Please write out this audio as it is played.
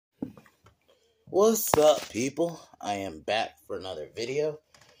What's up, people? I am back for another video.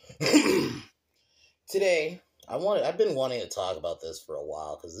 Today, I've been wanting to talk about this for a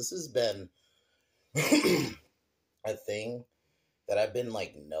while because this has been a thing that I've been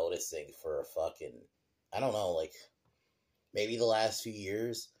noticing for I don't know, maybe the last few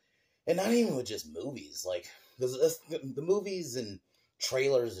years, and not even with just movies, because the movies and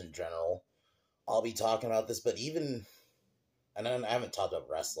trailers in general. I'll be talking about this, but even and I haven't talked about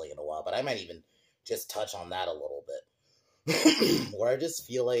wrestling in a while, but I might even just touch on that a little bit. Where I just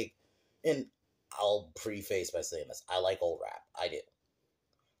feel like, and I'll preface by saying this, I like old rap. I do.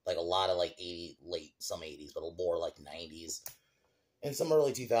 Like a lot of 80, some 80s, but more 90s, and some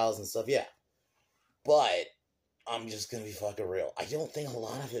early 2000s stuff, yeah. But, I'm just gonna be fucking real. I don't think a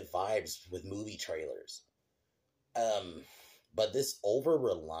lot of it vibes with movie trailers. But this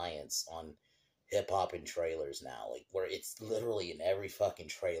over-reliance on hip-hop and trailers now, where it's literally in every fucking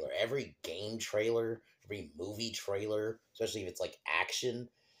trailer, every game trailer, every movie trailer, especially if it's action.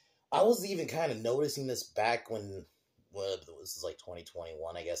 I was even kind of noticing this back when this is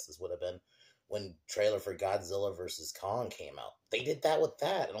 2021, I guess this would have been, when trailer for Godzilla versus Kong came out. They did that with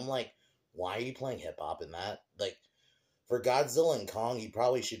that, and I'm like, why are you playing hip-hop in that? For Godzilla and Kong, you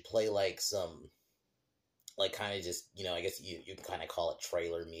probably should play some, kind of just, I guess you can kind of call it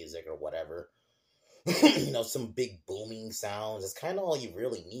trailer music or whatever. Some big booming sounds. It's kind of all you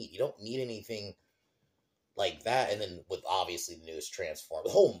really need. You don't need anything like that. And then with obviously the newest Transform, the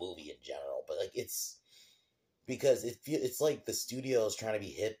whole movie in general, but it's because it's like the studio is trying to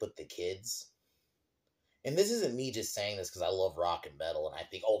be hip with the kids. And this isn't me just saying this because I love rock and metal and I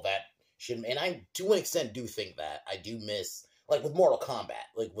think, oh, that should, and I to an extent do think that. I do miss, with Mortal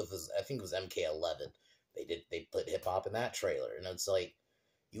Kombat, with this, I think it was MK11, they put hip hop in that trailer, and it's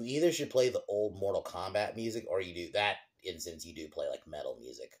you either should play the old Mortal Kombat music, or you do that instance, you do play metal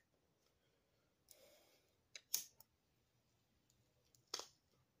music.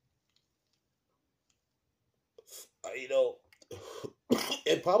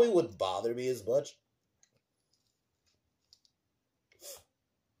 It probably wouldn't bother me as much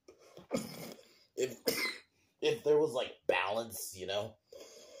if there was balance,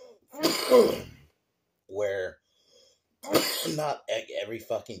 where not every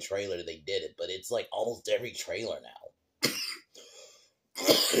fucking trailer they did it, but it's almost every trailer now.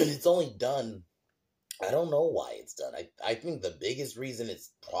 And it's only done, I don't know why it's done. I think the biggest reason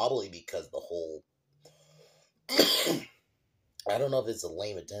is probably because the whole I don't know if it's a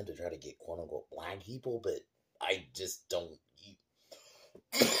lame attempt to try to get quote unquote black people, but I just don't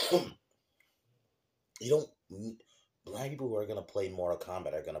you don't black people who are gonna play Mortal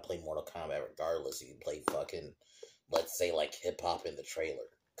Kombat are gonna play Mortal Kombat regardless. You can play fucking, let's say, hip hop in the trailer.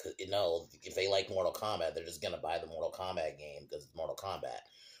 Cause if they like Mortal Kombat, they're just gonna buy the Mortal Kombat game because it's Mortal Kombat.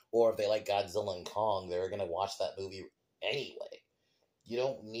 Or if they like Godzilla and Kong, they're gonna watch that movie anyway. You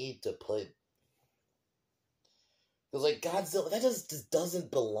don't need to put, because Godzilla, that just doesn't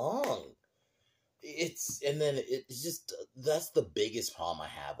belong. It's just, that's the biggest problem I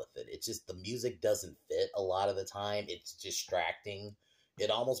have with it. It's just the music doesn't fit a lot of the time. It's distracting.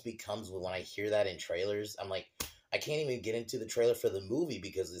 It almost becomes, when I hear that in trailers, I'm like, I can't even get into the trailer for the movie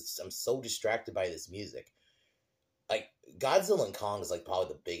because I'm so distracted by this music. Godzilla and Kong is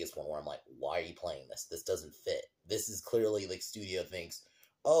probably the biggest one where I'm like, why are you playing this? This doesn't fit. This is clearly studio thinks,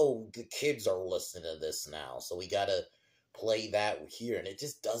 oh, the kids are listening to this now, so we gotta play that here, and it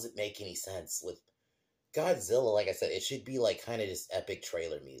just doesn't make any sense. With Godzilla, like I said, it should be kind of just epic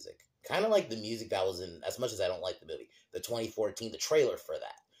trailer music. Kind of like the music that was in, as much as I don't like the movie, the 2014, the trailer for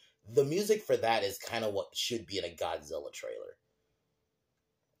that. The music for that is kind of what should be in a Godzilla trailer.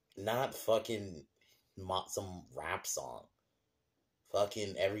 Not fucking some rap song.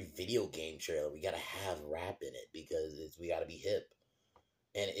 Fucking every video game trailer, we gotta have rap in it because we gotta be hip.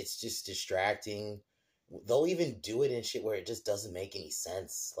 And it's just distracting. They'll even do it in shit where it just doesn't make any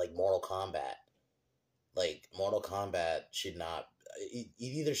sense. Like Mortal Kombat. Mortal Kombat should not, it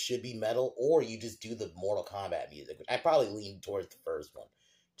either should be metal or you just do the Mortal Kombat music. I probably lean towards the first one.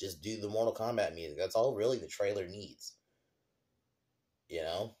 Just do the Mortal Kombat music. That's all really the trailer needs.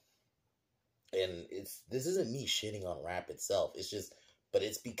 And this isn't me shitting on rap itself. It's just, but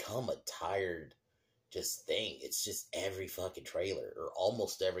it's become a tired just thing. It's just every fucking trailer, or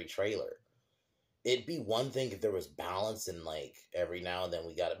almost every trailer. It'd be one thing if there was balance and every now and then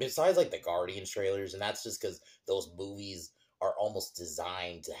we got it. Besides the Guardians trailers, and that's just because those movies are almost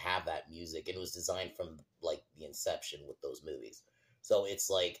designed to have that music, and it was designed from the inception with those movies. So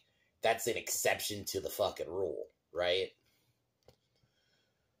it's that's an exception to the fucking rule, right?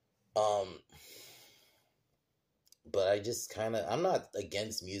 But I just kind of, I'm not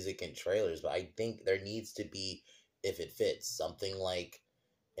against music and trailers, but I think there needs to be, if it fits, something like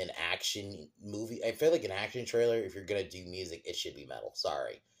an action movie. I feel like an action trailer, if you're gonna do music, it should be metal.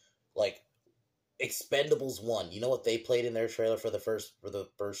 Sorry. Like Expendables 1, you know what they played in their trailer for the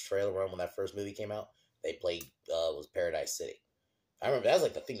first trailer run when that first movie came out? They played was Paradise City. I remember that was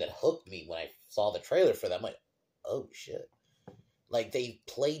like the thing that hooked me when I saw the trailer for that. I'm like, oh shit. Like they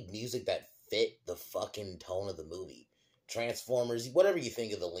played music that fit the fucking tone of the movie. Transformers, whatever you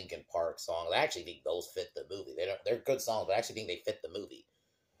think of the Linkin Park songs, I actually think those fit the movie. They're good songs, but I actually think they fit the movie.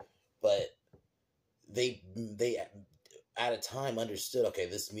 But they at a time understood, okay,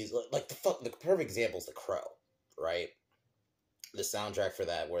 this music, like the perfect example is The Crow, right? The soundtrack for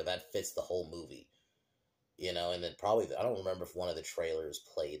that, where that fits the whole movie, you know. And then probably I don't remember if one of the trailers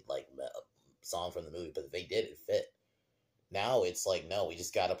played like a song from the movie, but if they did, it fit. Now it's like, no, we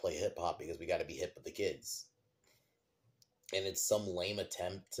just got to play hip hop because we got to be hip with the kids, and it's some lame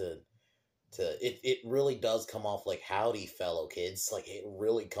attempt to it really does come off like, howdy fellow kids, like it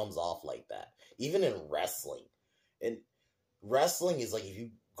really comes off like that, even in wrestling. And wrestling is like, if you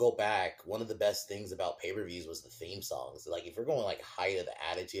go back, one of the best things about pay-per-views was the theme songs. Like if you're going like height of the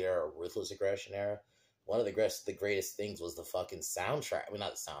Attitude Era or Ruthless Aggression Era, one of the greatest things was the fucking soundtrack. I mean,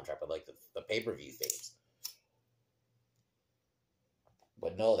 not the soundtrack, but like the pay-per-view themes.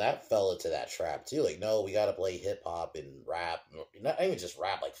 But no, that fell into that trap too. Like, no, we gotta play hip hop and rap, not even just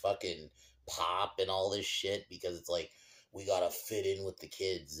rap, like fucking pop and all this shit, because it's like we gotta fit in with the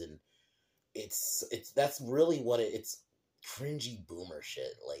kids. And it's that's really what it's cringy boomer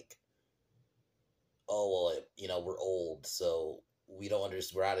shit. Like, oh well, you know, we're old, so we don't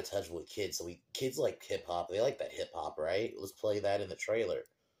understand. We're out of touch with kids. So kids like hip hop. They like that hip hop, right? Let's play that in the trailer.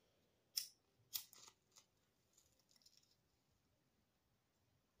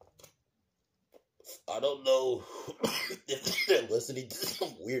 I don't know if they're listening to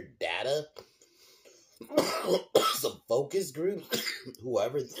some weird data, some focus groups,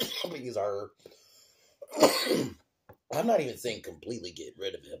 whoever these are. I'm not even saying completely get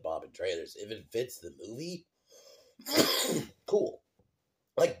rid of hip hop and trailers. If it fits the movie, cool.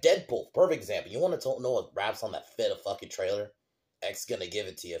 Like Deadpool, perfect example. You want to know what rap song that fit a fucking trailer? X gonna give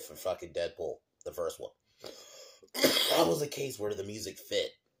it to you for fucking Deadpool, the first one. That was a case where the music fit.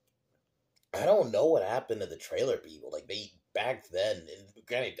 I don't know what happened to the trailer people. Like, they, back then, and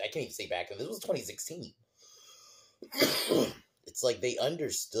granted, I can't even say back then, this was 2016. It's like they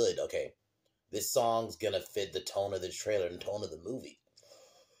understood, okay, this song's gonna fit the tone of the trailer and tone of the movie.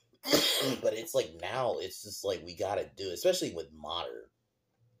 But it's like now, it's just like we gotta do it, especially with modern.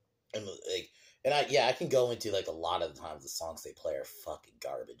 And like, I can go into like a lot of the times the songs they play are fucking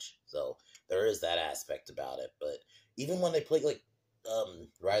garbage. So there is that aspect about it. But even when they play like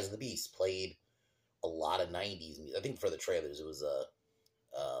Rise of the Beast played a lot of 90s music. I think for the trailers it was a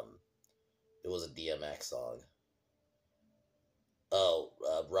DMX song. Oh,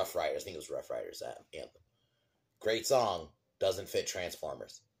 Rough Riders. I think it was Rough Riders anthem. Great song, doesn't fit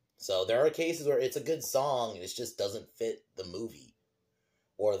Transformers. So there are cases where it's a good song and it just doesn't fit the movie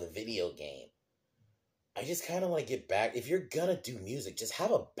or the video game. I just kind of want to get back. If you're gonna do music, just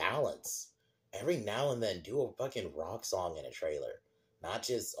have a balance. Every now and then, do a fucking rock song in a trailer. Not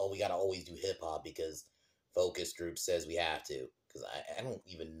just, oh, we gotta always do hip hop because focus group says we have to. Because I don't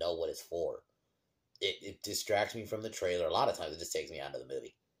even know what it's for. It distracts me from the trailer. A lot of times it just takes me out of the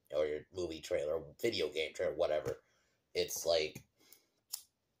movie. Or your movie trailer, or video game trailer, whatever. It's like...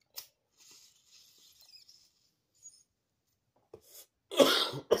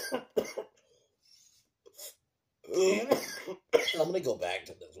 I'm gonna go back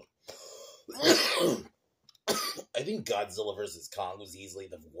to this one. I think Godzilla vs. Kong was easily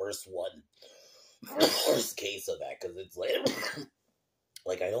the worst one. Worst case of that, because it's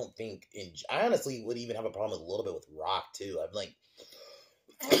like I don't think I honestly would even have a problem with a little bit with Rock too. I'm like,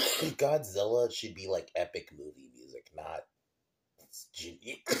 Godzilla should be like epic movie music, not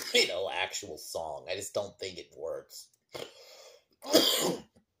actual song. I just don't think it works.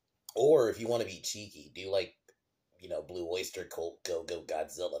 Or if you want to be cheeky, do like Blue Oyster Cult Go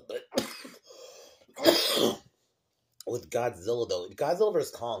Godzilla, but with Godzilla though, Godzilla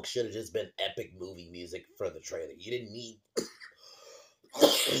vs. Kong should have just been epic movie music for the trailer. You didn't need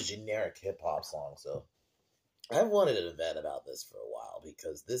generic hip hop song. So I've wanted to vent about this for a while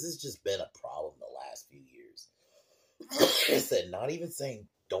because this has just been a problem the last few years. Like I said, not even saying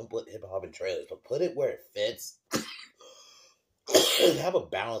don't put hip hop in trailers, but put it where it fits. And have a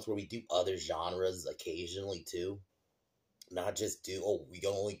balance where we do other genres occasionally too. Not just do, we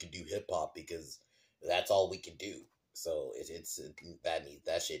only can do hip hop because that's all we can do. So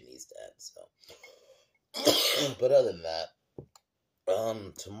that shit needs to end. So But other than that,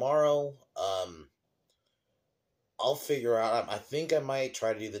 tomorrow, I'll figure out. I think I might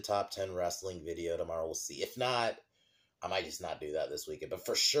try to do the top 10 wrestling video tomorrow. We'll see. If not, I might just not do that this weekend. But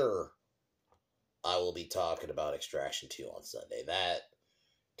for sure, I will be talking about Extraction 2 on Sunday. That,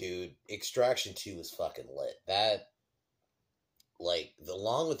 dude, Extraction 2 is fucking lit. That, like,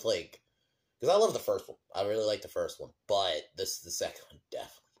 along with, like, because I love the first one. I really like the first one. But the second one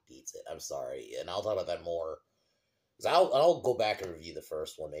definitely beats it. I'm sorry. And I'll talk about that more. Because I'll go back and review the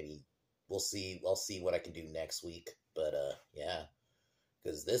first one. Maybe we'll see. I'll see what I can do next week. But, yeah.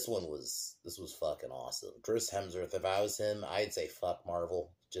 Because this was fucking awesome. Chris Hemsworth, if I was him, I'd say fuck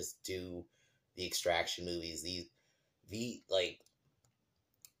Marvel. Just do the Extraction movies. Like,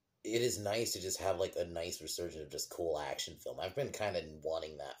 it is nice to just have, like, a nice resurgence of just cool action film. I've been kind of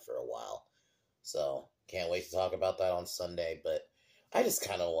wanting that for a while. So, can't wait to talk about that on Sunday. But I just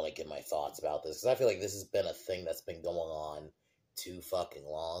kind of want to give my thoughts about this. Because I feel like this has been a thing that's been going on too fucking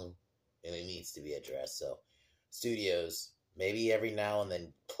long. And it needs to be addressed. So, studios, maybe every now and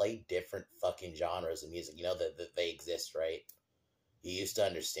then play different fucking genres of music. You know that they exist, right? You used to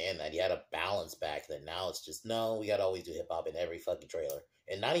understand that. You had a balance back then. Now it's just, no, we gotta always do hip hop in every fucking trailer.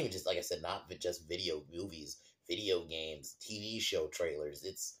 And not even just, like I said, not just video movies, video games, TV show trailers.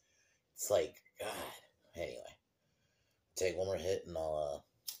 It's like, God. Anyway, take one more hit and I'll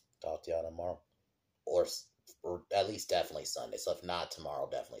talk to y'all tomorrow. Or at least definitely Sunday. So if not tomorrow,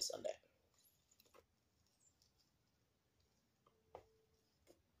 definitely Sunday.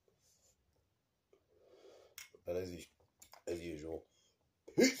 But as usual.